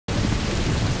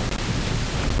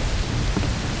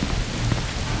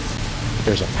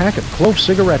There's a pack of clove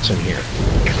cigarettes in here.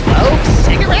 Clove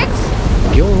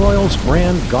cigarettes? Gilroy's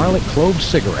brand garlic clove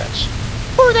cigarettes.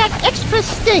 For that extra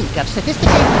stink of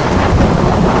sophistication.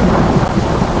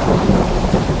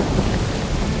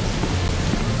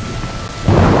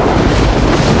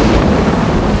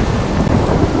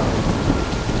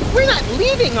 We're not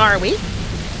leaving, are we?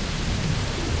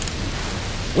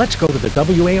 Let's go to the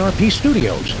WARP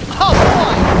studios. Oh,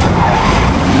 boy!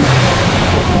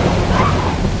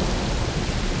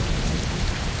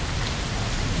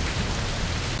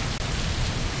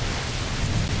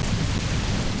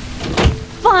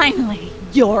 Finally,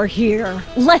 you're here.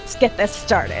 Let's get this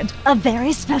started. A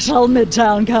very special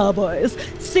Midtown Cowboys.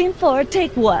 Scene 4,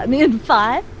 take 1 in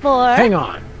 5, 4... Hang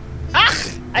on.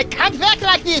 Ugh! I can't act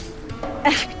like this!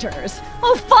 Actors.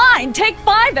 Oh, fine. Take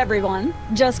 5, everyone.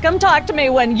 Just come talk to me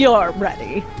when you're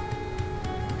ready.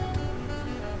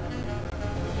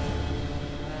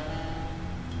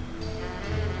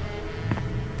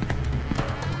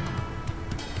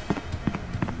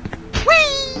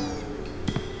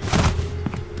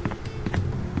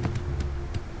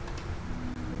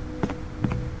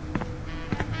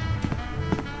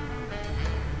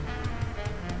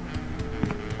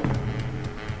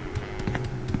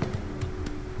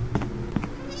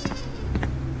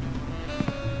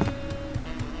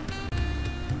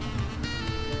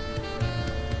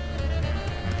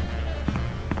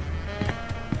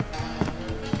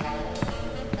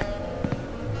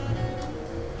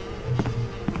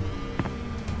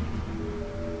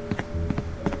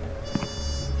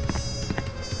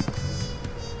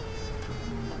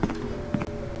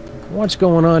 What's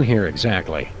going on here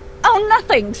exactly? Oh,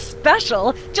 nothing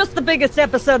special. Just the biggest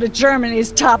episode of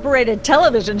Germany's top-rated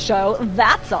television show,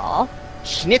 that's all.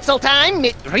 Schnitzel time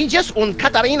mit Regis und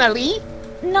Katharina Lee?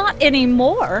 Not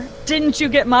anymore. Didn't you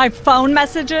get my phone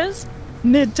messages?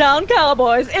 Midtown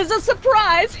Cowboys is a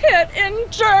surprise hit in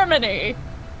Germany.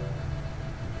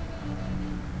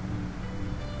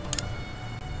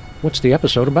 What's the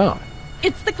episode about?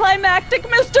 It's the climactic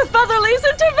Mr. Featherly's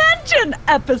intervention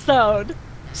episode.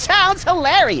 Sounds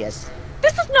hilarious.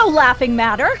 This is no laughing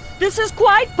matter. This is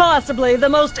quite possibly the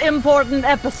most important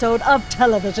episode of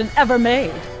television ever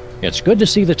made. It's good to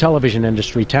see the television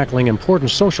industry tackling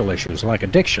important social issues like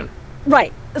addiction.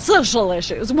 Right, social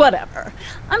issues, whatever.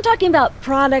 I'm talking about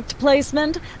product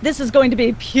placement. This is going to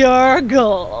be pure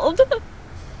gold.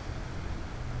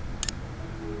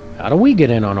 How do we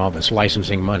get in on all this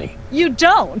licensing money? You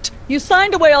don't. You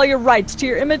signed away all your rights to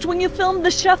your image when you filmed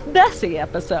the Chef Bessie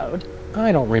episode.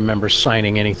 I don't remember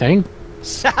signing anything.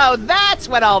 So that's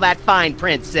what all that fine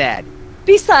print said.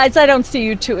 Besides, I don't see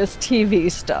you two as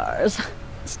TV stars.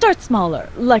 Start smaller,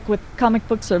 like with comic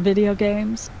books or video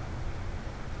games.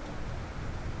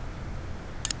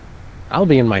 I'll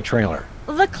be in my trailer.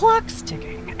 The clock's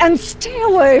ticking, and stay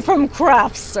away from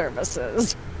craft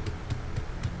services.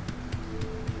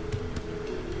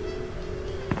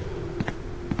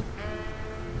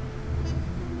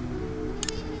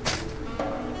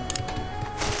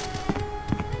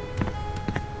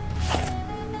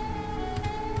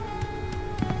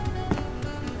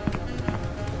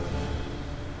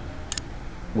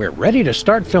 We're ready to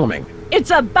start filming. It's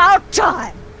about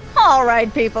time! All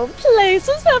right, people,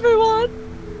 places, everyone.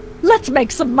 Let's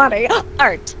make some money.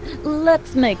 Art.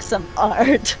 Let's make some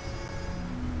art.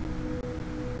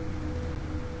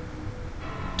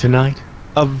 Tonight,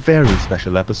 a very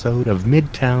special episode of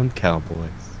Midtown Cowboys.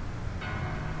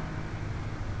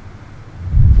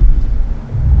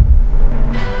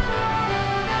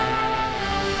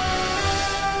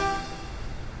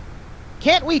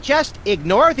 Can't we just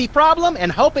ignore the problem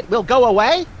and hope it will go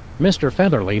away? Mr.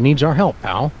 Featherly needs our help,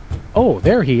 pal. Oh,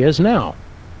 there he is now.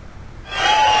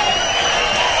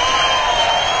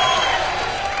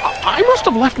 I must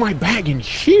have left my bag in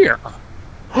here.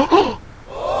 I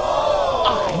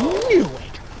knew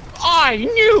it. I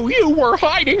knew you were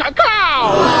hiding a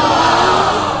cow!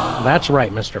 That's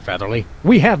right, Mr. Featherly.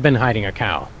 We have been hiding a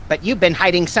cow. But you've been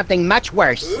hiding something much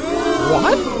worse.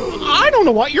 What? I don't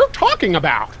know what you're talking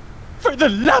about. For the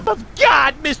love of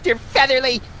God, Mr.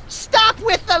 Featherly, stop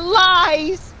with the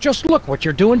lies! Just look what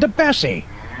you're doing to Bessie.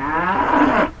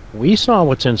 We saw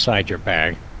what's inside your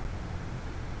bag.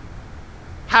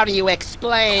 How do you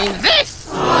explain this?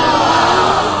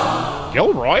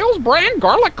 Gilroy's brand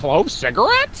garlic clove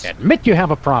cigarettes? Admit you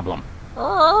have a problem.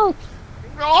 Oh.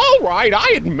 All right,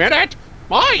 I admit it.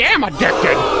 I am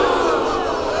addicted.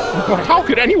 But how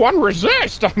could anyone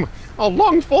resist a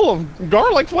lung full of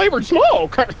garlic-flavored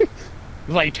smoke?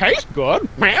 They taste good,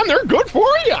 and they're good for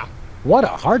you. What a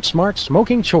heart-smart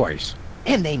smoking choice.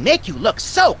 And they make you look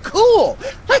so cool.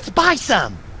 Let's buy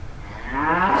some.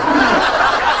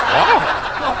 Oh.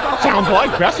 Sounds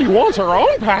like Bessie wants her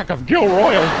own pack of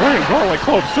Gilroy's brand garlic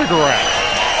clove cigarettes.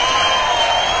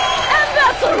 And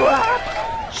that's a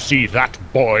wrap! See that,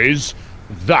 boys?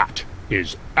 That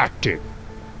is acting.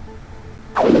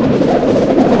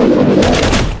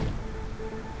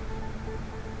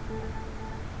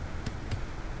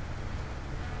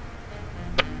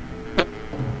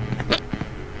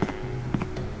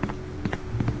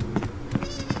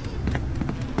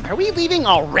 Are we leaving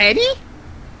already?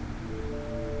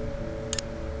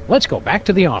 Let's go back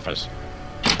to the office.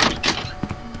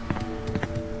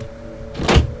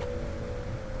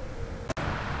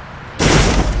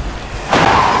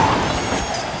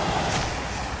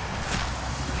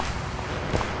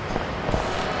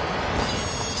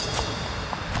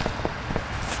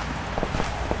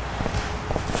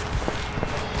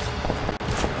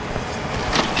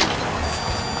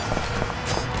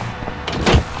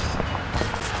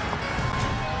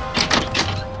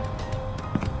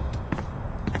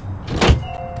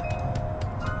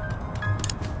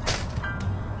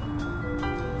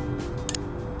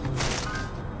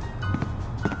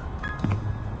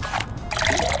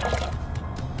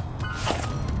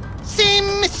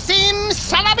 Sim,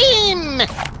 salabim!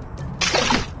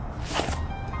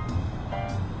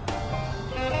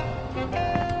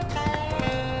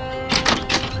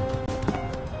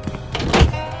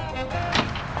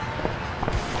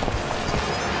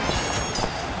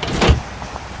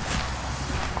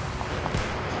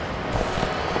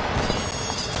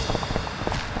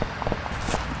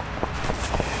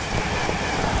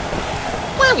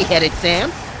 Where are we headed,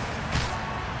 Sam?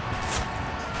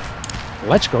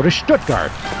 Let's go to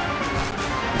Stuttgart.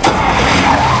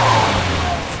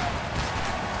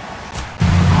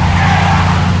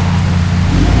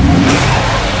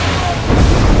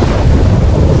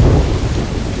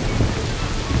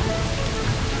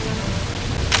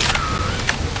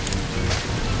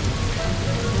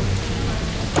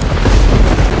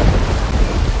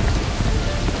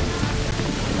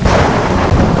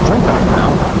 Drink up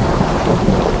now.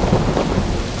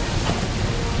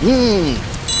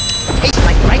 Tastes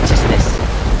like righteousness.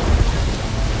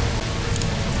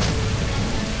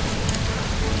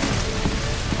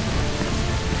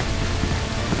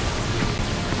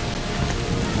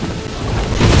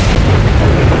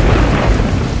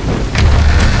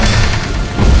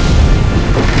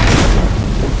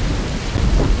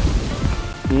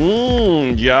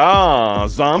 Yeah,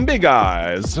 zombie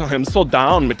guys. I'm so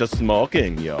down with the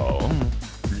smoking, yo.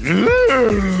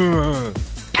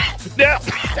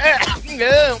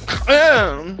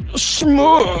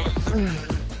 Smooth.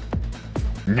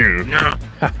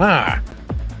 Haha.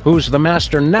 Who's the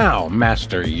master now,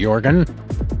 Master Jorgen?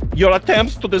 Your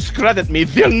attempts to discredit me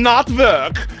will not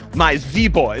work. My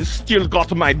Z-boys still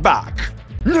got my back.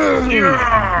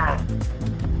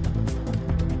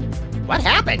 What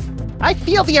happened? I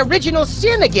feel the original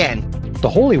sin again. The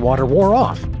holy water wore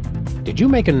off. Did you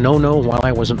make a no-no while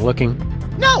I wasn't looking?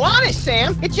 No, honest,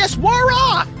 Sam. It just wore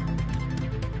off.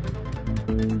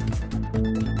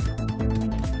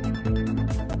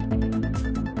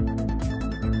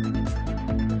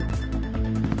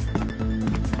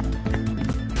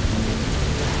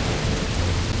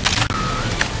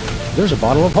 There's a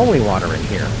bottle of holy water in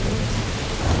here.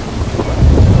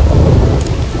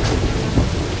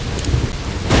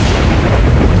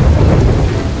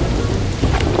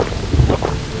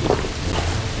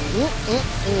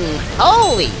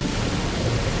 Holy!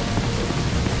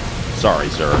 Sorry,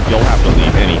 sir. You'll have to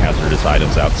leave any hazardous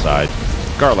items outside.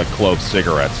 Garlic clove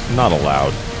cigarettes, not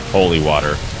allowed. Holy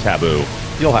water, taboo.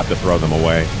 You'll have to throw them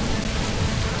away.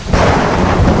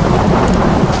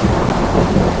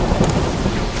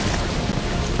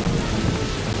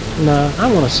 Nah,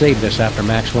 I want to save this after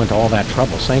Max went to all that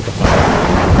trouble sanctifying it.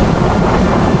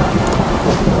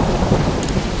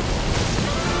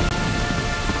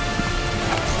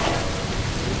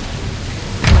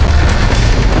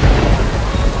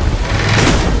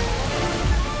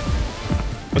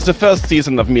 But the first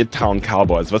season of Midtown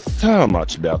Cowboys was so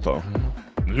much better.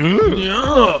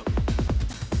 The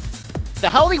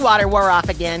holy water wore off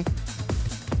again.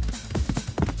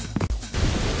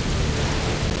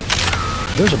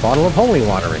 There's a bottle of holy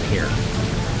water in here.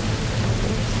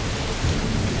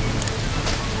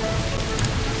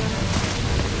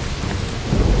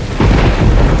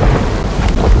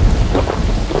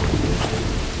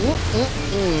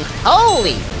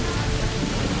 Holy!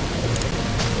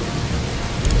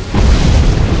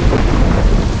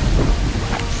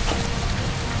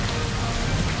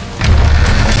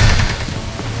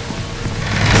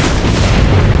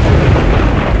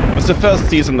 The first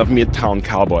season of Midtown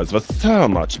Cowboys was so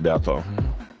much better.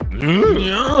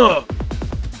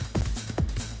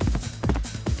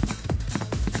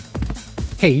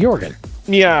 Hey, Jorgen.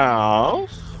 Meow.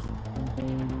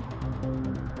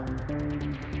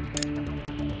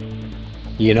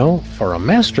 You know, for a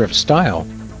master of style,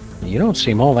 you don't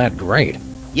seem all that great.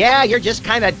 Yeah, you're just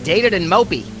kind of dated and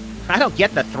mopey. I don't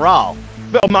get the thrall.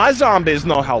 Well, my zombies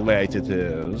know how late it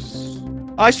is.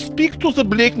 I speak to the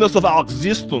bleakness of our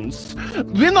existence.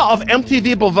 Winner of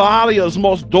MTV Bavaria's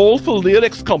most doleful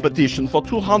lyrics competition for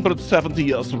 270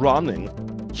 years running.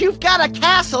 You've got a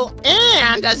castle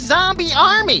and a zombie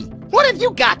army. What have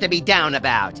you got to be down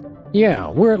about? Yeah,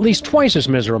 we're at least twice as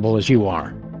miserable as you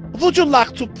are. Would you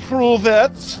like to prove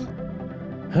it?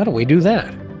 How do we do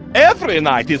that? Every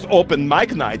night is open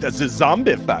mic night at the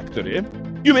Zombie Factory.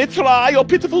 You may try your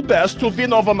pitiful best to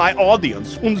win over my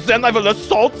audience, and then I will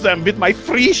assault them with my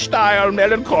freestyle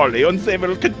melancholy, and they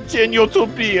will continue to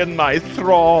be in my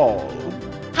thrall.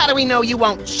 How do we know you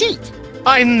won't cheat?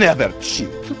 I never cheat.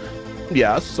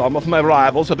 Yes, some of my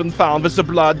rivals have been found with the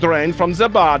blood drained from their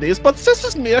bodies, but this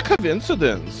is mere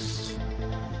coincidence.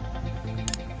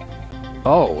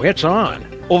 Oh, it's on.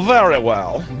 Oh, very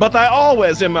well, but I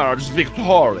always emerge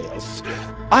victorious.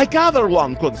 I gather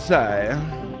one could say,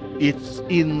 it's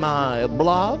in my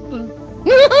blood.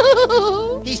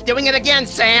 He's doing it again,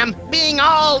 Sam. Being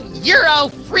all Euro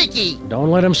freaky.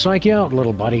 Don't let him psych you out,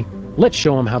 little buddy. Let's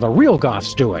show him how the real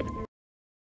goths do it.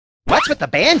 What's with the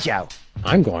banjo?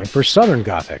 I'm going for Southern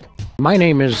Gothic. My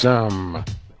name is, Count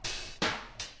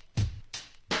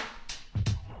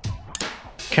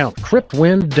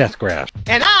Cryptwind Deathgrass.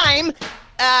 And I'm,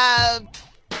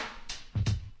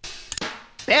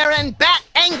 Baron Bat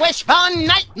Anguish Von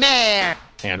Nightmare.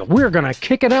 And we're gonna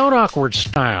kick it out awkward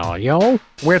style, yo.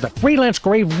 We're the freelance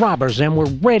grave robbers and we're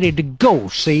ready to go,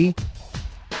 see?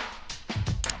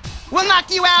 We'll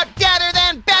knock you out deader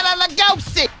than Bela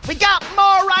Lugosi. We got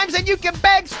more rhymes than you can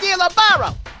beg, steal, or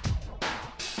borrow.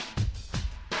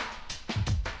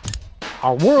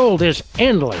 Our world is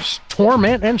endless,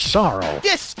 torment and sorrow.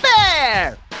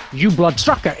 Despair! You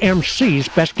bloodsucker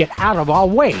MCs best get out of our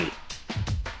way.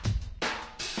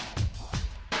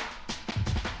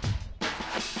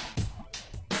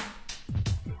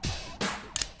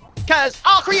 Cause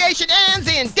all creation ends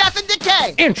in death and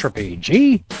decay. Entropy,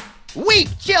 G. Weep,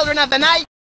 children of the night.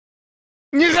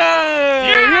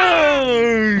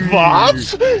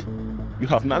 What? You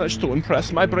have managed to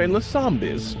impress my brainless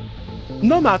zombies.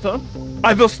 No matter.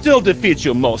 I will still defeat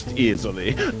you most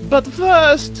easily. But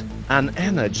first, an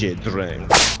energy drink.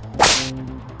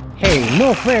 Hey,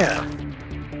 no fair.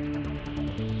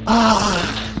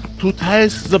 To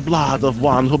taste the blood of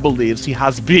one who believes he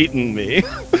has beaten me.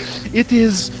 It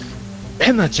is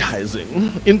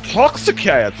energizing,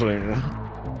 intoxicating.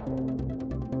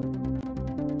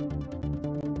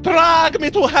 Drag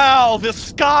me to hell with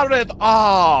scarred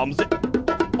arms.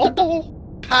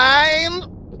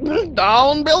 Pain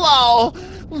down below.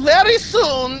 Very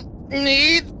soon.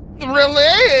 Need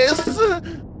release.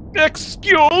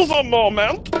 Excuse a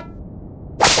moment.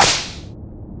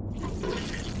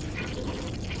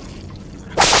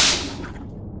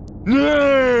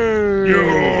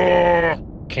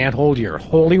 Can't hold your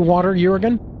holy water,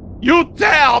 Jorgen? You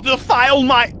dare defile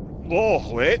my...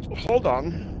 Oh, wait, hold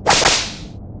on.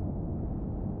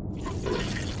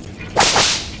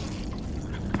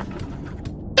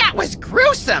 That was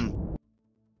gruesome.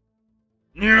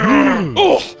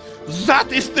 Oh,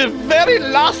 that is the very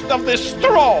last of the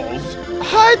straws.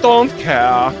 I don't care.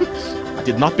 I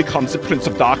did not become the Prince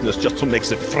of Darkness just to make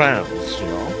the friends, you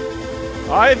know.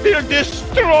 I will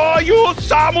destroy you,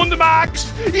 Sam and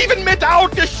Max, even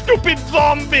without the stupid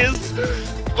zombies.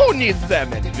 Who needs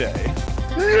them anyway?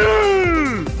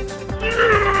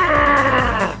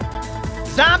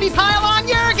 Zombie pile on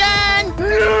Jurgen!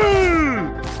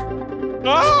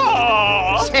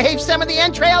 Ah! Save some of the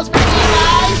entrails for you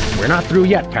guys! We're not through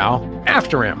yet, pal.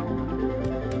 After him.